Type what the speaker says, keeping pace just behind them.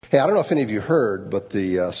Hey, I don't know if any of you heard, but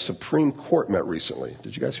the Supreme Court met recently.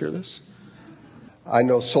 Did you guys hear this? I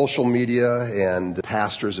know social media and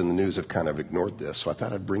pastors in the news have kind of ignored this, so I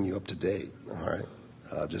thought I'd bring you up to date, all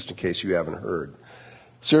right, just in case you haven't heard.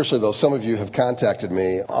 Seriously, though, some of you have contacted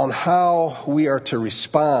me on how we are to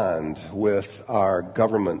respond with our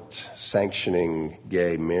government sanctioning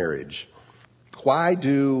gay marriage. Why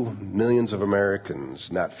do millions of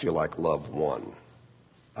Americans not feel like love won?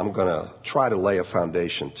 I'm going to try to lay a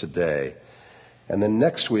foundation today, and then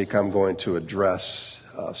next week I'm going to address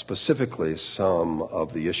specifically some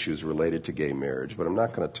of the issues related to gay marriage, but I'm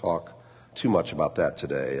not going to talk too much about that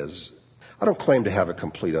today, as I don't claim to have a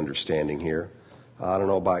complete understanding here. I don't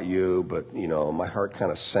know about you, but, my heart kind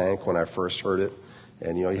of sank when I first heard it,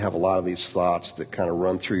 and, you have a lot of these thoughts that kind of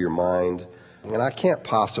run through your mind, and I can't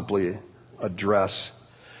possibly address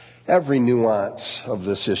every nuance of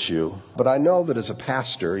this issue, but I know that as a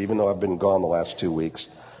pastor, even though I've been gone the last 2 weeks,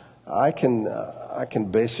 I can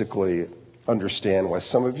basically understand why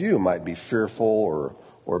some of you might be fearful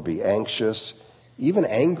or be anxious, even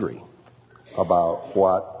angry about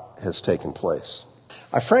what has taken place.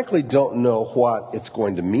 I frankly don't know what it's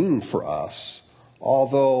going to mean for us,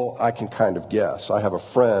 although I can kind of guess. I have a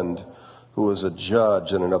friend who is a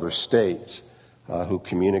judge in another state who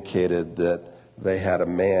communicated that they had a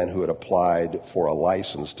man who had applied for a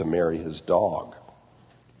license to marry his dog.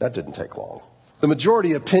 That didn't take long. The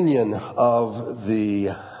majority opinion of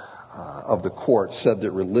the court said that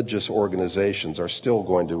religious organizations are still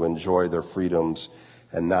going to enjoy their freedoms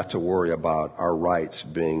and not to worry about our rights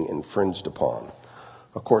being infringed upon.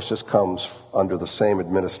 Of course, this comes under the same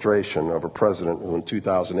administration of a president who in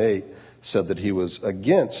 2008 said that he was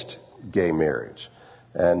against gay marriage.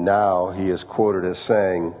 And now he is quoted as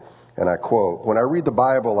saying, and I quote, "When I read the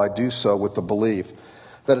Bible, I do so with the belief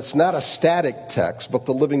that it's not a static text, but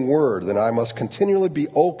the living word, then I must continually be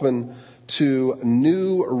open to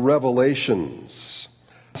new revelations."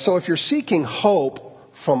 So if you're seeking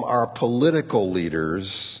hope from our political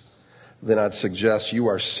leaders, then I'd suggest you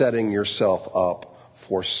are setting yourself up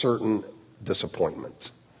for certain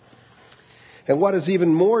disappointment. And what is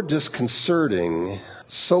even more disconcerting,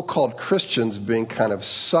 so-called Christians being kind of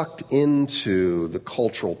sucked into the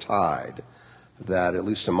cultural tide that, at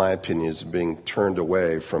least in my opinion, is being turned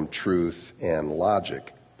away from truth and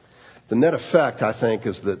logic. The net effect, I think,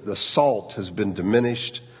 is that the salt has been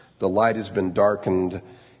diminished, the light has been darkened,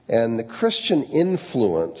 and the Christian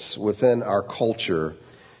influence within our culture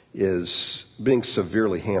is being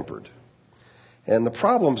severely hampered. And the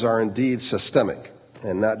problems are indeed systemic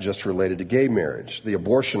and not just related to gay marriage. The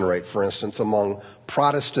abortion rate, for instance, among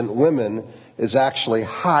Protestant women is actually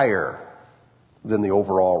higher than the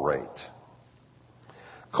overall rate.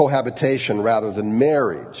 Cohabitation rather than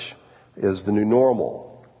marriage is the new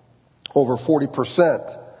normal. Over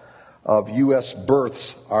 40% of U.S.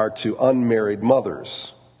 births are to unmarried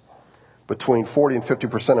mothers. Between 40 and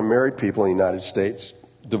 50% of married people in the United States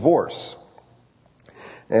divorce.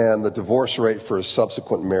 And the divorce rate for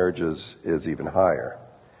subsequent marriages is even higher.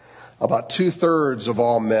 About 2/3 of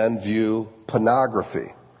all men view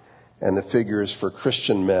pornography, and the figures for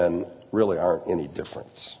Christian men really aren't any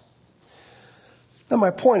different. Now, my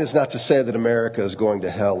point is not to say that America is going to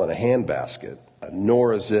hell in a handbasket,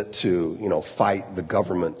 nor is it to, fight the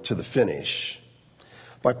government to the finish.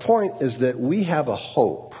 My point is that we have a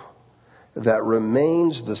hope that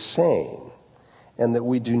remains the same, and that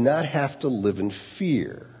we do not have to live in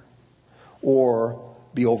fear or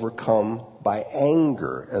be overcome by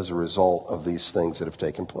anger as a result of these things that have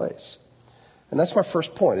taken place. And that's my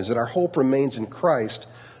first point, is that our hope remains in Christ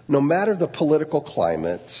no matter the political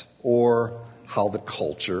climate or how the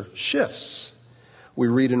culture shifts. We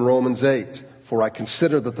read in Romans 8, "For I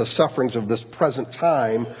consider that the sufferings of this present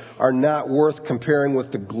time are not worth comparing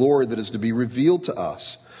with the glory that is to be revealed to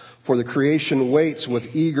us. For the creation waits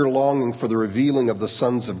with eager longing for the revealing of the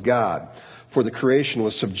sons of God. For the creation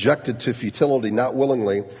was subjected to futility, not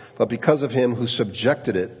willingly, but because of him who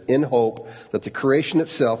subjected it, in hope that the creation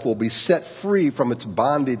itself will be set free from its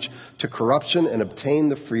bondage to corruption and obtain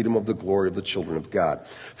the freedom of the glory of the children of God.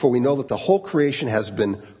 For we know that the whole creation has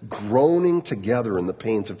been groaning together in the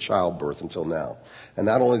pains of childbirth until now. And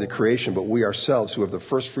not only the creation, but we ourselves, who have the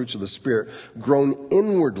first fruits of the Spirit, groan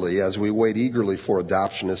inwardly as we wait eagerly for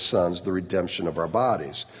adoption as sons, the redemption of our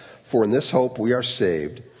bodies. For in this hope we are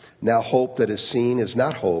saved. Now hope that is seen is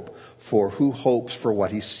not hope, for who hopes for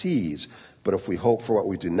what he sees? But if we hope for what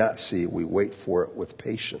we do not see, we wait for it with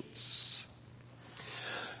patience."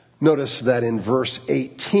 Notice that in verse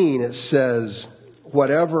 18 it says,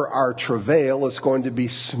 "Whatever our travail is going to be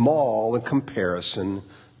small in comparison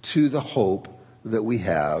to the hope that we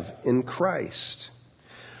have in Christ."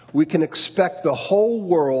 we can expect the whole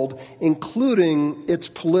world, including its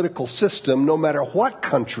political system, no matter what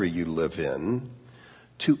country you live in,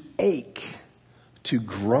 to ache, to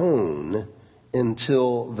groan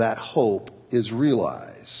until that hope is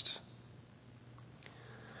realized.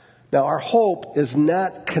 Now, our hope is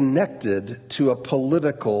not connected to a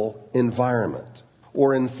political environment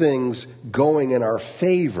or in things going in our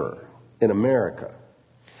favor in America.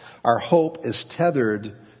 Our hope is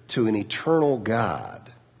tethered to an eternal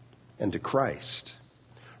God and to Christ.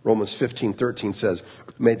 Romans 15:13 says,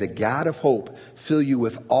 "May the God of hope fill you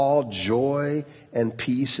with all joy and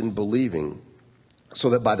peace in believing, so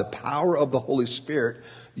that by the power of the Holy Spirit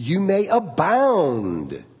you may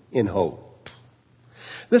abound in hope."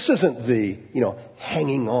 This isn't the,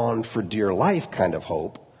 hanging on for dear life kind of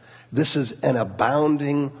hope. This is an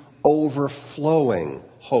abounding, overflowing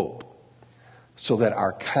hope, so that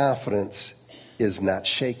our confidence is not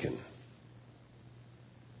shaken.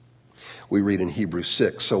 We read in Hebrews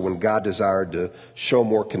 6, "So when God desired to show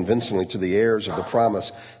more convincingly to the heirs of the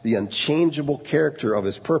promise the unchangeable character of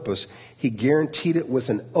his purpose, he guaranteed it with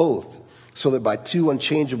an oath, so that by two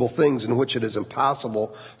unchangeable things in which it is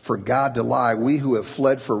impossible for God to lie, we who have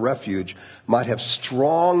fled for refuge might have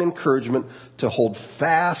strong encouragement to hold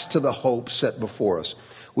fast to the hope set before us.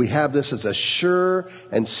 We have this as a sure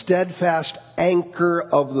and steadfast anchor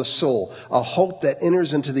of the soul, a hope that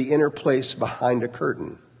enters into the inner place behind a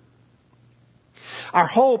curtain." Our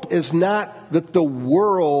hope is not that the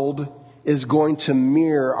world is going to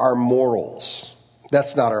mirror our morals.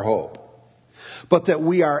 That's not our hope. But that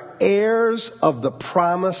we are heirs of the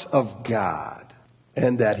promise of God,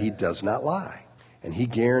 and that he does not lie. And he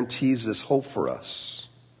guarantees this hope for us.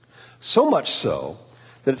 So much so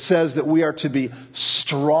that it says that we are to be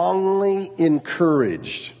strongly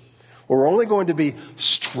encouraged. We're only going to be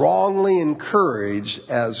strongly encouraged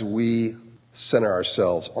as we center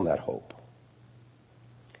ourselves on that hope.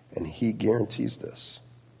 And he guarantees this.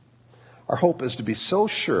 Our hope is to be so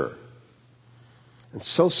sure and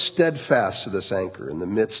so steadfast to this anchor in the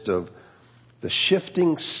midst of the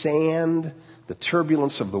shifting sand, the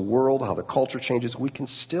turbulence of the world, how the culture changes, we can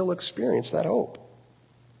still experience that hope.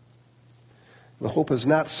 The hope is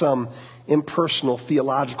not some impersonal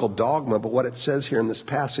theological dogma, but what it says here in this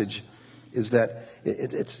passage is that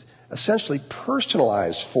it's essentially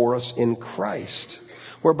personalized for us in Christ,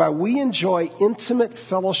 whereby we enjoy intimate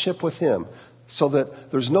fellowship with him, so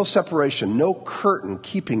that there's no separation, no curtain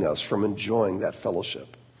keeping us from enjoying that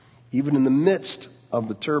fellowship, even in the midst of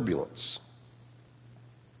the turbulence.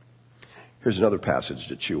 Here's another passage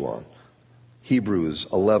to chew on. Hebrews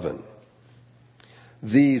 11.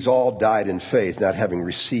 "These all died in faith, not having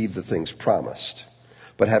received the things promised,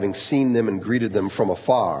 but having seen them and greeted them from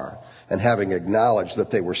afar, and having acknowledged that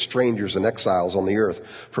they were strangers and exiles on the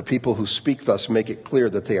earth. For people who speak thus make it clear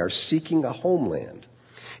that they are seeking a homeland.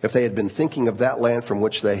 If they had been thinking of that land from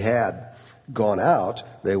which they had gone out,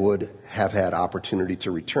 they would have had opportunity to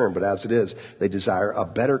return. But as it is, they desire a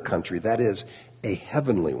better country, that is, a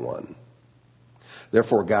heavenly one.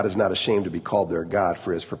 Therefore, God is not ashamed to be called their God,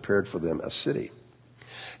 for he has prepared for them a city."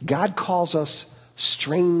 God calls us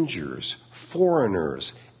strangers,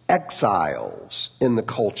 foreigners, exiles in the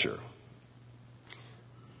culture.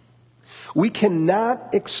 We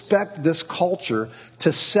cannot expect this culture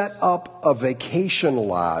to set up a vacation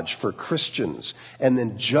lodge for Christians and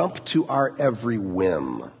then jump to our every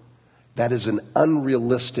whim. That is an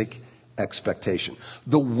unrealistic expectation.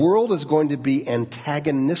 The world is going to be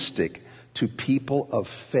antagonistic to people of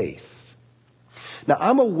faith. Now,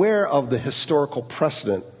 I'm aware of the historical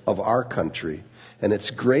precedent of our country and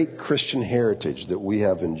its great Christian heritage that we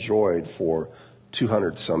have enjoyed for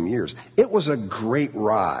 200 some years. It was a great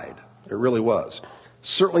ride. It really was.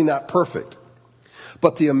 Certainly not perfect.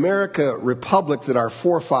 But the America Republic that our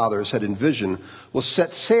forefathers had envisioned was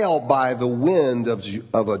set sail by the wind of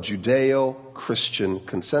a Judeo-Christian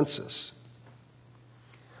consensus.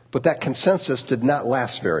 But that consensus did not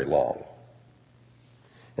last very long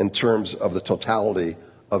in terms of the totality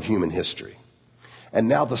of human history. And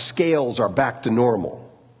now the scales are back to normal,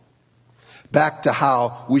 back to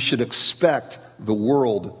how we should expect the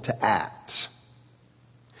world to act.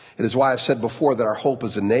 It is why I've said before that our hope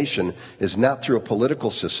as a nation is not through a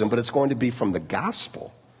political system, but it's going to be from the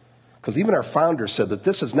gospel. Because even our founder said that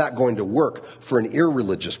this is not going to work for an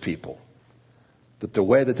irreligious people. That the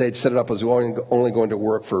way that they'd set it up was only going to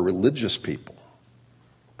work for religious people.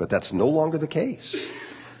 But that's no longer the case.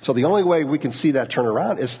 So the only way we can see that turn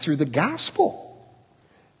around is through the gospel.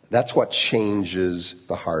 That's what changes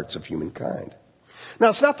the hearts of humankind. Now,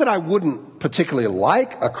 it's not that I wouldn't particularly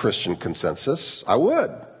like a Christian consensus. I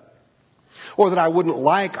would. Or that I wouldn't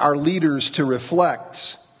like our leaders to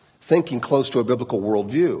reflect thinking close to a biblical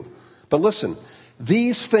worldview. But listen,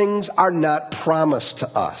 these things are not promised to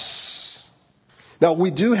us. Now, we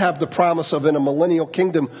do have the promise of in a millennial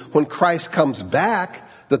kingdom, when Christ comes back,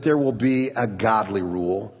 that there will be a godly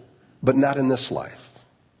rule, but not in this life.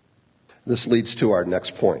 This leads to our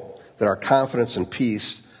next point, that our confidence and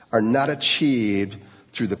peace are not achieved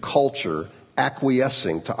through the culture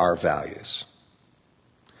acquiescing to our values.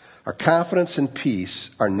 Our confidence and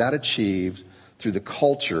peace are not achieved through the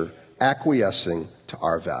culture acquiescing to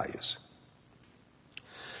our values.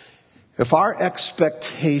 If our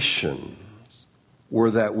expectations were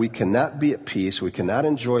that we cannot be at peace, we cannot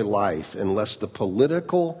enjoy life unless the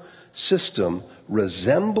political system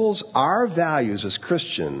resembles our values as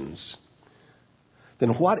Christians,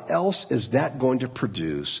 then what else is that going to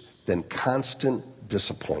produce than constant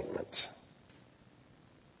disappointment?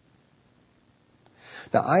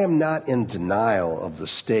 Now, I am not in denial of the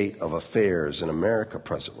state of affairs in America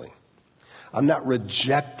presently. I'm not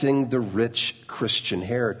rejecting the rich Christian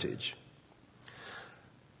heritage.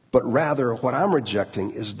 But rather, what I'm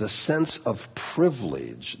rejecting is the sense of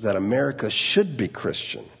privilege that America should be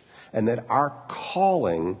Christian and that our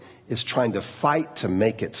calling is trying to fight to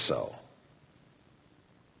make it so.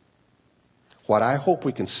 What I hope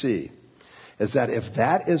we can see is that if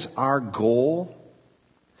that is our goal,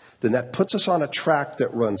 then that puts us on a track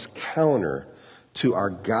that runs counter to our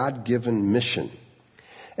God-given mission.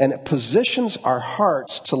 And it positions our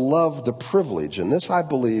hearts to love the privilege. And this, I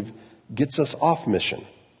believe, gets us off mission.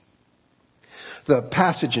 The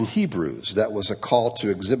passage in Hebrews that was a call to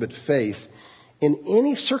exhibit faith in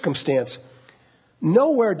any circumstance,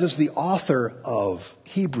 nowhere does the author of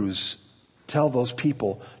Hebrews tell those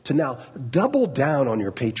people to now double down on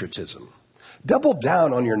your patriotism, double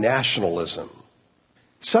down on your nationalism.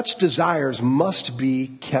 Such desires must be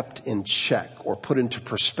kept in check or put into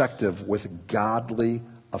perspective with godly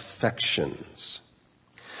affections.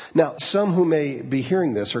 Now, some who may be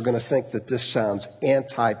hearing this are going to think that this sounds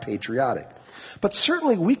anti-patriotic. But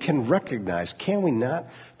certainly we can recognize, can we not,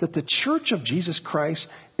 that the Church of Jesus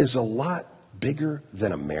Christ is a lot bigger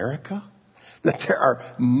than America? That there are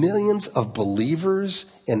millions of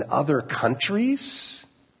believers in other countries,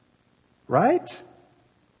 right?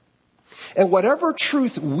 And whatever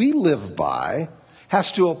truth we live by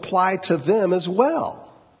has to apply to them as well.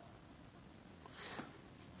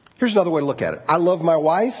 Here's another way to look at it. I love my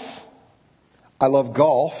wife. I love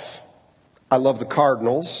golf. I love the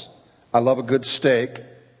Cardinals. I love a good steak.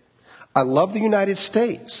 I love the United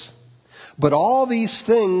States. But all these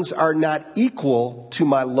things are not equal to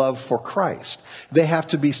my love for Christ. They have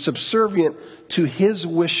to be subservient to his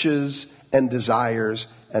wishes and desires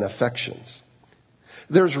and affections.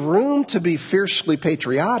 There's room to be fiercely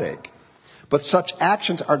patriotic, but such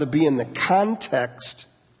actions are to be in the context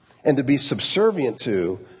and to be subservient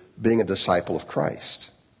to being a disciple of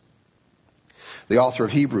Christ. The author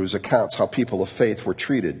of Hebrews accounts how people of faith were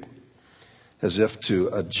treated as if to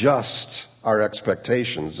adjust our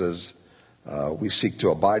expectations as we seek to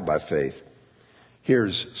abide by faith.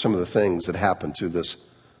 Here's some of the things that happened to this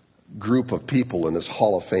group of people in this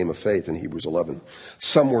hall of fame of faith in Hebrews 11.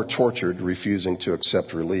 Some were tortured, refusing to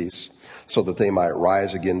accept release so that they might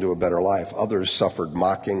rise again to a better life. Others suffered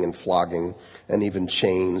mocking and flogging and even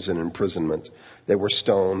chains and imprisonment. They were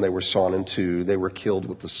stoned, they were sawn in two, they were killed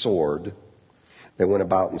with the sword. They went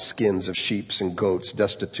about in skins of sheep and goats,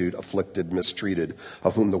 destitute, afflicted, mistreated,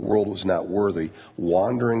 of whom the world was not worthy,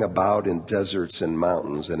 wandering about in deserts and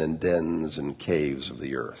mountains and in dens and caves of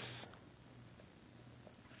the earth.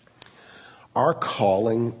 Our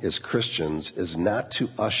calling as Christians is not to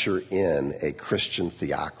usher in a Christian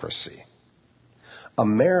theocracy.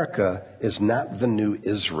 America is not the new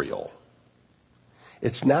Israel.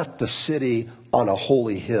 It's not the city on a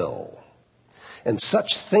holy hill. And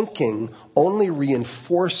such thinking only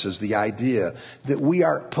reinforces the idea that we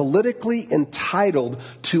are politically entitled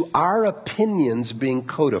to our opinions being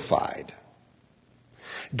codified.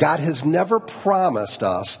 God has never promised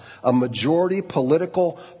us a majority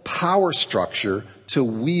political power structure to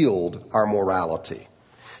wield our morality.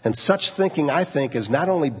 And such thinking, I think, is not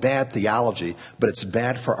only bad theology, but it's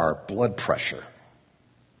bad for our blood pressure.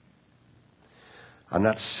 I'm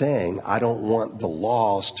not saying I don't want the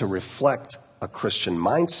laws to reflect a Christian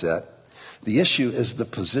mindset. The issue is the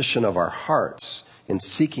position of our hearts in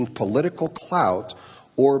seeking political clout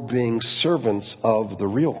or being servants of the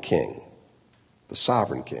real king, the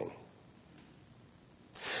sovereign king.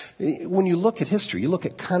 When you look at history, you look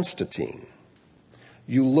at Constantine,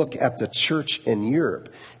 you look at the church in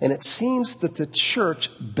Europe, and it seems that the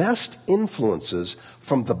church best influences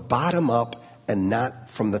from the bottom up and not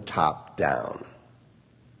from the top down.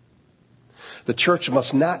 The church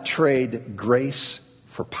must not trade grace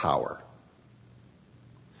for power.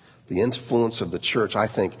 The influence of the church, I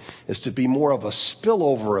think, is to be more of a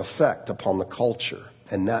spillover effect upon the culture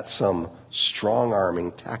and not some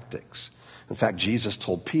strong-arming tactics. In fact, Jesus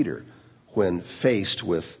told Peter, when faced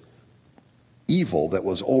with evil that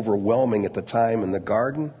was overwhelming at the time in the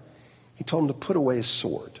garden, he told him to put away his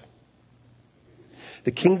sword.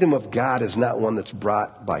 The kingdom of God is not one that's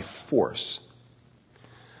brought by force.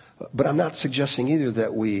 But I'm not suggesting either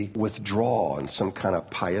that we withdraw in some kind of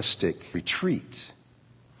pietistic retreat.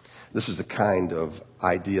 This is the kind of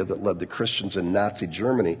idea that led the Christians in Nazi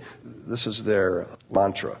Germany. This is their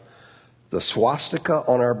mantra: the swastika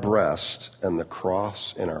on our breast and the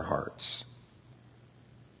cross in our hearts.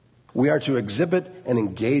 We are to exhibit an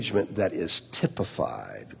engagement that is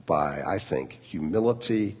typified by, I think,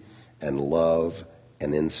 humility and love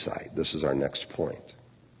and insight. This is our next point.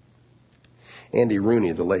 Andy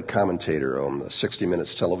Rooney, the late commentator on the 60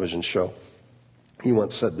 Minutes television show, he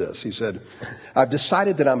once said this. He said, "I've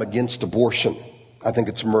decided that I'm against abortion. I think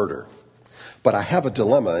it's murder. But I have a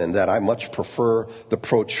dilemma in that I much prefer the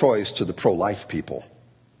pro-choice to the pro-life people.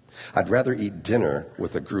 I'd rather eat dinner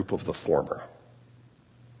with a group of the former."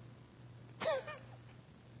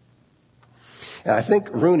 And I think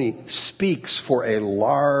Rooney speaks for a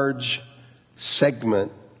large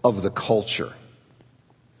segment of the culture.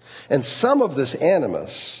 And some of this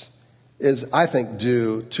animus is, I think,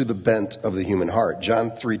 due to the bent of the human heart.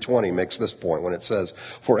 John 3:20 makes this point when it says,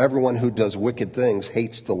 "For everyone who does wicked things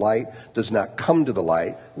hates the light, does not come to the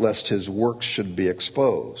light, lest his works should be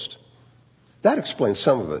exposed." That explains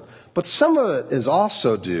some of it. But some of it is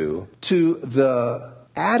also due to the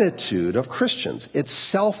attitude of Christians. It's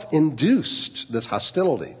self-induced, this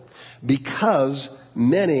hostility, because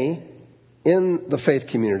many in the faith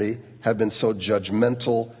community have been so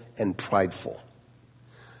judgmental and prideful.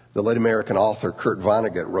 The late American author Kurt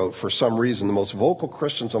Vonnegut wrote, "For some reason, the most vocal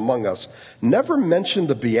Christians among us never mention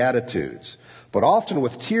the Beatitudes, but often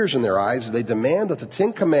with tears in their eyes, they demand that the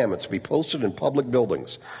Ten Commandments be posted in public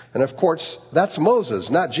buildings." And of course, that's Moses,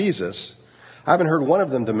 not Jesus. I haven't heard one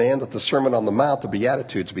of them demand that the Sermon on the Mount, the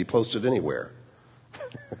Beatitudes, be posted anywhere.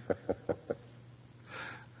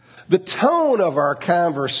 The tone of our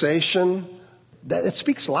conversation, it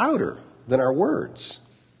speaks louder than our words.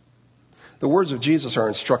 The words of Jesus are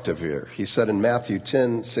instructive here. He said in Matthew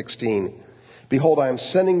 10:16, "Behold, I am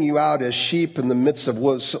sending you out as sheep in the midst of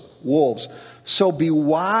wolves. So be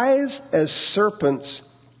wise as serpents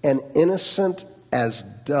and innocent as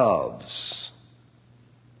doves."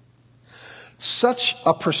 Such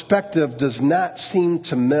a perspective does not seem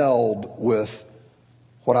to meld with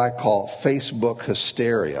what I call Facebook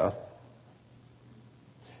hysteria,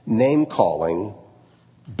 name-calling,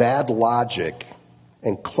 bad logic,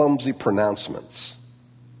 and clumsy pronouncements.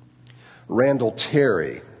 Randall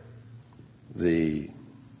Terry, the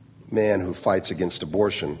man who fights against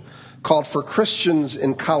abortion, called for Christians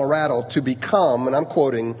in Colorado to become, and I'm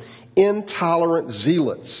quoting, "intolerant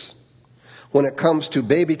zealots" when it comes to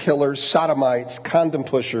baby killers, sodomites, condom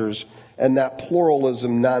pushers, and that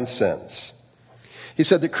pluralism nonsense. He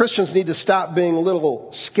said that Christians need to stop being little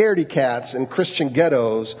scaredy cats in Christian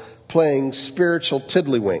ghettos playing spiritual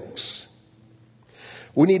tiddlywinks.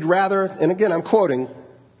 We need rather, and again I'm quoting,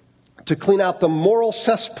 to clean out the moral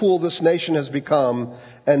cesspool this nation has become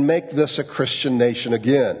and make this a Christian nation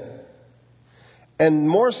again. And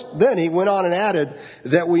more, then he went on and added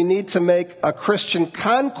that we need to make a Christian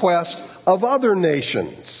conquest of other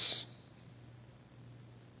nations.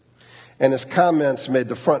 And his comments made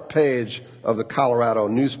the front page of the Colorado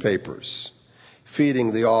newspapers,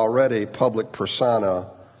 feeding the already public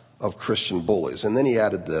persona of Christian bullies. And then he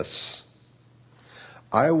added this: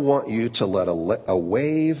 "I want you to let a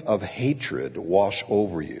wave of hatred wash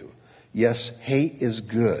over you. Yes, hate is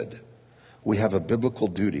good. We have a biblical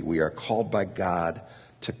duty. We are called by God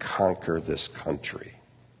to conquer this country."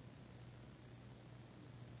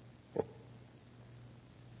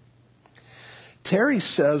 Terry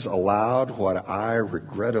says aloud what I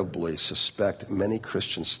regrettably suspect many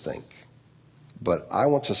Christians think. But I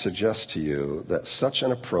want to suggest to you that such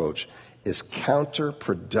an approach is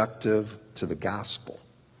counterproductive to the gospel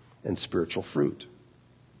and spiritual fruit.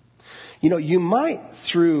 You know, you might,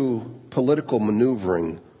 through political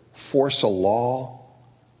maneuvering, force a law,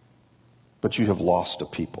 but you have lost a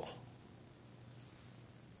people.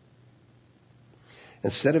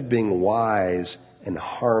 Instead of being wise and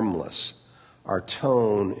harmless, our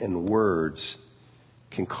tone and words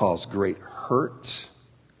can cause great hurt,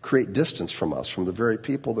 create distance from us, from the very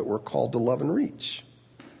people that we're called to love and reach.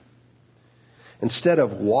 Instead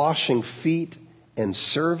of washing feet and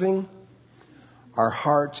serving, our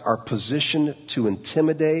hearts are positioned to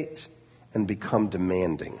intimidate and become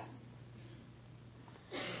demanding.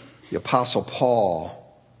 The Apostle Paul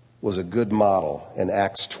was a good model in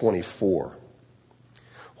Acts 24.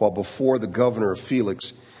 While before the governor of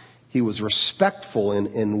Felix, he was respectful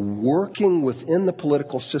in working within the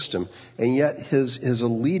political system, and yet his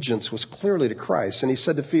allegiance was clearly to Christ. And he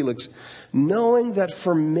said to Felix, knowing that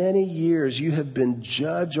for many years you have been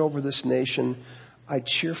judge over this nation, I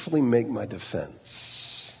cheerfully make my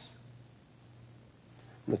defense.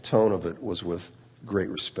 And the tone of it was with great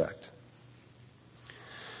respect.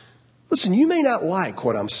 Listen, you may not like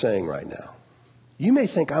what I'm saying right now. You may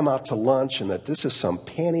think I'm out to lunch and that this is some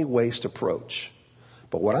panty-waist approach.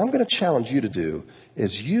 But what I'm going to challenge you to do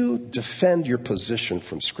is you defend your position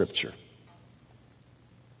from Scripture.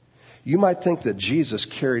 You might think that Jesus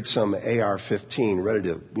carried some AR-15 ready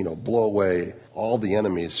to, blow away all the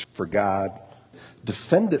enemies for God.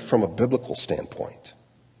 Defend it from a biblical standpoint.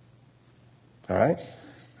 All right?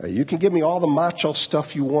 You can give me all the macho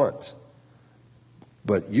stuff you want.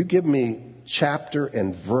 But you give me chapter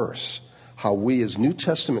and verse how we as New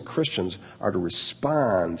Testament Christians are to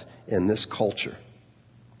respond in this culture.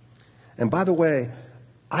 And by the way,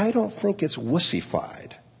 I don't think it's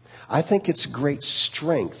wussified. I think it's great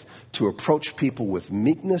strength to approach people with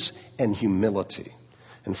meekness and humility.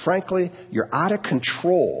 And frankly, you're out of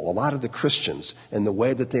control, a lot of the Christians, in the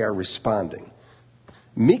way that they are responding.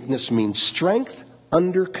 Meekness means strength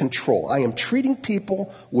under control. I am treating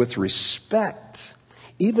people with respect,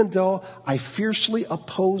 even though I fiercely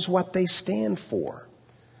oppose what they stand for.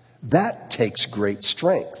 That takes great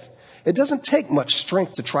strength. It doesn't take much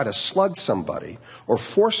strength to try to slug somebody or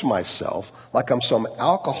force myself like I'm some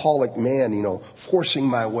alcoholic man, forcing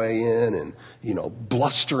my way in and,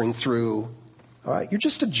 blustering through. All right, you're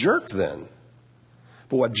just a jerk then.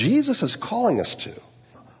 But what Jesus is calling us to,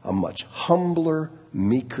 a much humbler,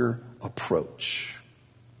 meeker approach.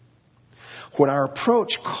 When our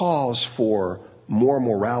approach calls for more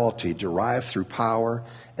morality derived through power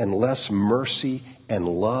and less mercy and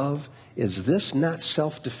love, is this not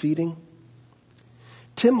self-defeating?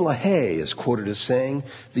 Tim LaHaye is quoted as saying,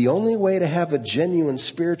 the only way to have a genuine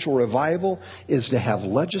spiritual revival is to have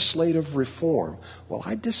legislative reform. Well,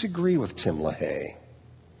 I disagree with Tim LaHaye.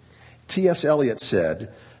 T.S. Eliot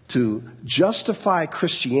said, to justify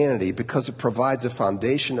Christianity because it provides a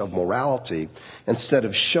foundation of morality instead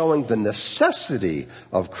of showing the necessity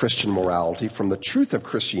of Christian morality from the truth of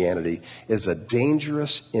Christianity is a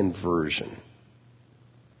dangerous inversion.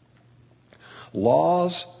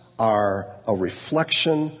 Laws are a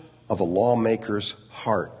reflection of a lawmaker's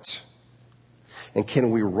heart. And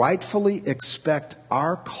can we rightfully expect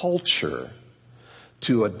our culture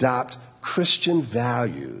to adopt Christian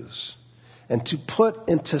values and to put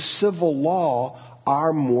into civil law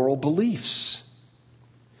our moral beliefs?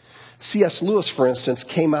 C.S. Lewis, for instance,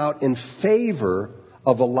 came out in favor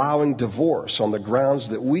of allowing divorce on the grounds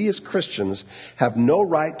that we as Christians have no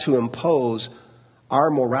right to impose our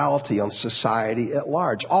morality on society at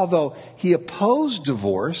large. Although he opposed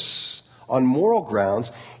divorce on moral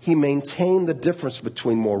grounds, he maintained the difference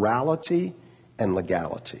between morality and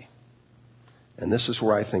legality. And this is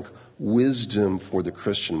where I think wisdom for the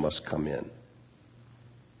Christian must come in.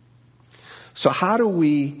 So how do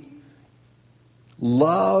we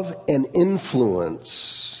love and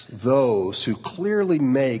influence those who clearly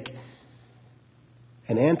make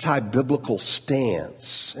an anti-biblical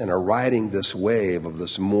stance and are riding this wave of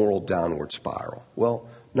this moral downward spiral? Well,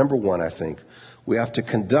 number one, I think we have to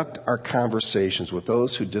conduct our conversations with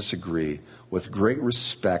those who disagree with great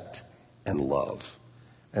respect and love.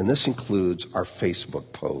 And this includes our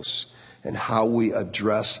Facebook posts and how we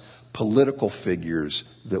address political figures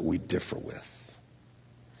that we differ with.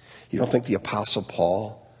 You don't think the Apostle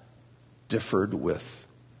Paul differed with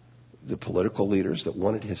the political leaders that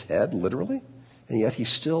wanted his head, literally? And yet he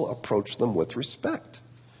still approached them with respect.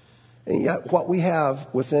 And yet what we have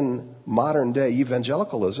within modern day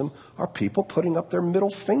evangelicalism are people putting up their middle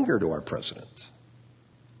finger to our president.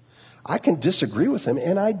 I can disagree with him,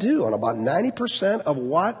 and I do, on about 90% of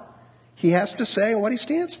what he has to say and what he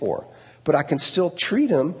stands for. But I can still treat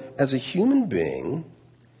him as a human being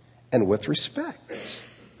and with respect.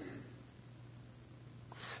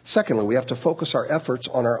 Secondly, we have to focus our efforts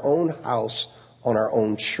on our own house, on our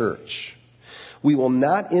own church. We will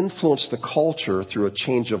not influence the culture through a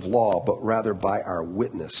change of law, but rather by our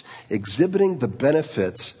witness, exhibiting the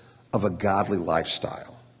benefits of a godly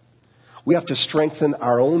lifestyle. We have to strengthen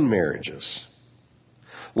our own marriages,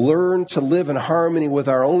 learn to live in harmony with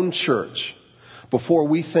our own church before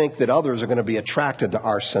we think that others are going to be attracted to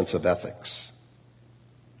our sense of ethics.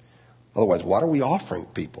 Otherwise, what are we offering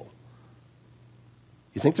people?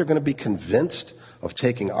 You think they're going to be convinced of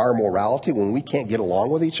taking our morality when we can't get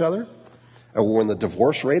along with each other? Or when the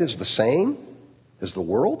divorce rate is the same as the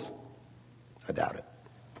world? I doubt it.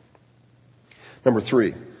 Number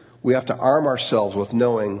 3, we have to arm ourselves with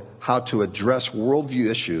knowing how to address worldview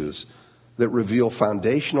issues that reveal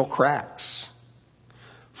foundational cracks.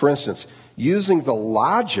 For instance, using the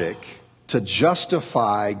logic to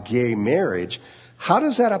justify gay marriage, how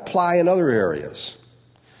does that apply in other areas?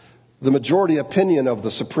 The majority opinion of the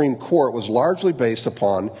Supreme Court was largely based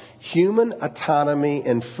upon human autonomy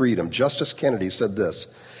and freedom. Justice Kennedy said this: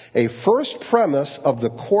 "A first premise of the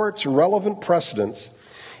court's relevant precedents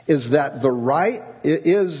is that the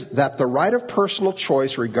right of personal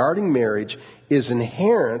choice regarding marriage is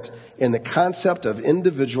inherent in the concept of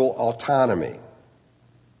individual autonomy."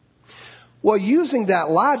 Well, using that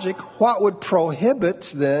logic, what would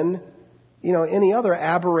prohibit then, any other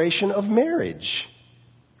aberration of marriage?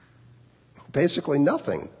 Basically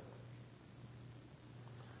nothing.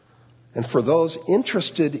 And for those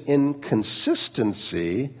interested in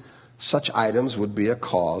consistency, such items would be a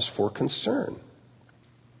cause for concern.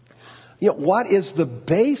 What is the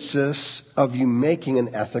basis of you making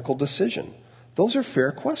an ethical decision? Those are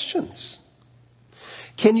fair questions.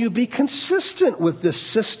 Can you be consistent with this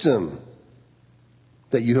system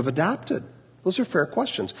that you have adopted? Those are fair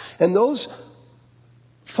questions. And those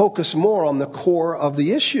focus more on the core of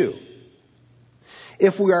the issue.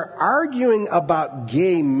 If we are arguing about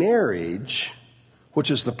gay marriage, which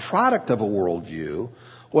is the product of a worldview,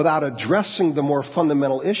 without addressing the more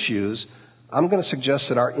fundamental issues, I'm going to suggest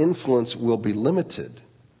that our influence will be limited.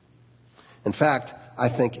 In fact, I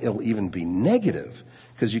think it'll even be negative,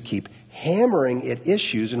 because you keep hammering at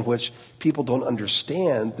issues in which people don't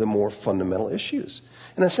understand the more fundamental issues.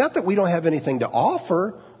 And it's not that we don't have anything to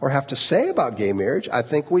offer or have to say about gay marriage. I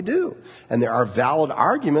think we do. And there are valid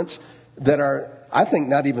arguments that are, I think,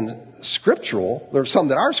 not even scriptural. There are some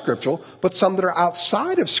that are scriptural, but some that are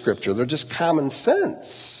outside of Scripture. They're just common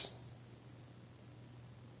sense.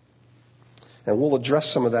 And we'll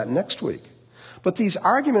address some of that next week. But these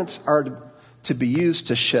arguments are to be used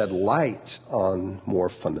to shed light on more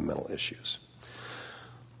fundamental issues.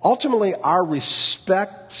 Ultimately, our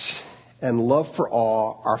respect and love for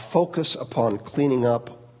all, our focus upon cleaning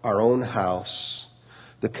up our own house,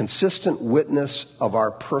 the consistent witness of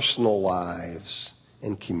our personal lives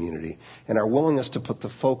and community, and our willingness to put the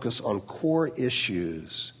focus on core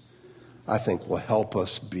issues, I think will help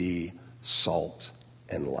us be salt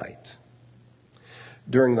and light.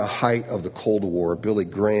 During the height of the Cold War, Billy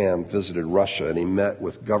Graham visited Russia, and he met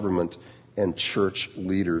with government and church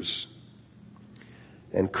leaders.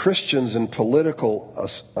 And Christians and political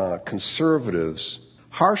conservatives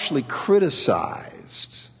harshly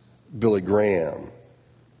criticized Billy Graham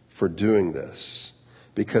for doing this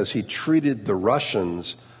because he treated the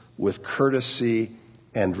Russians with courtesy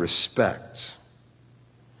and respect.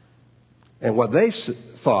 And what they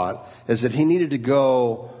thought is that he needed to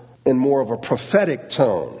go in more of a prophetic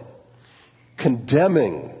tone,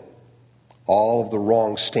 condemning all of the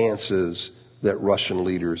wrong stances that Russian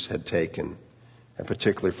leaders had taken, and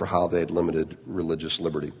particularly for how they had limited religious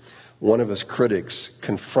liberty. One of his critics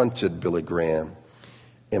confronted Billy Graham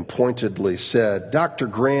and pointedly said, "Dr.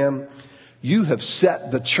 Graham, you have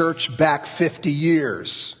set the church back 50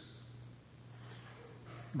 years.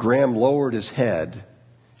 Graham lowered his head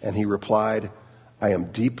and he replied, "I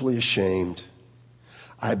am deeply ashamed.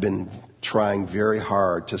 I've been trying very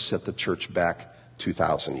hard to set the church back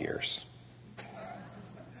 2,000 years.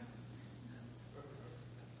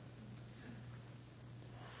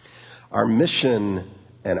 Our mission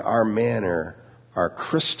and our manner are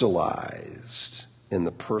crystallized in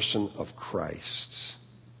the person of Christ.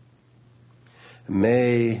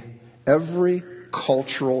 May every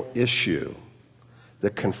cultural issue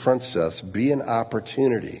that confronts us be an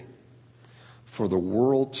opportunity for the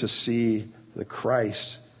world to see the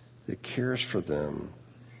Christ that cares for them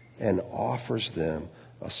and offers them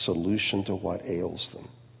a solution to what ails them."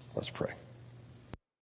 Let's pray.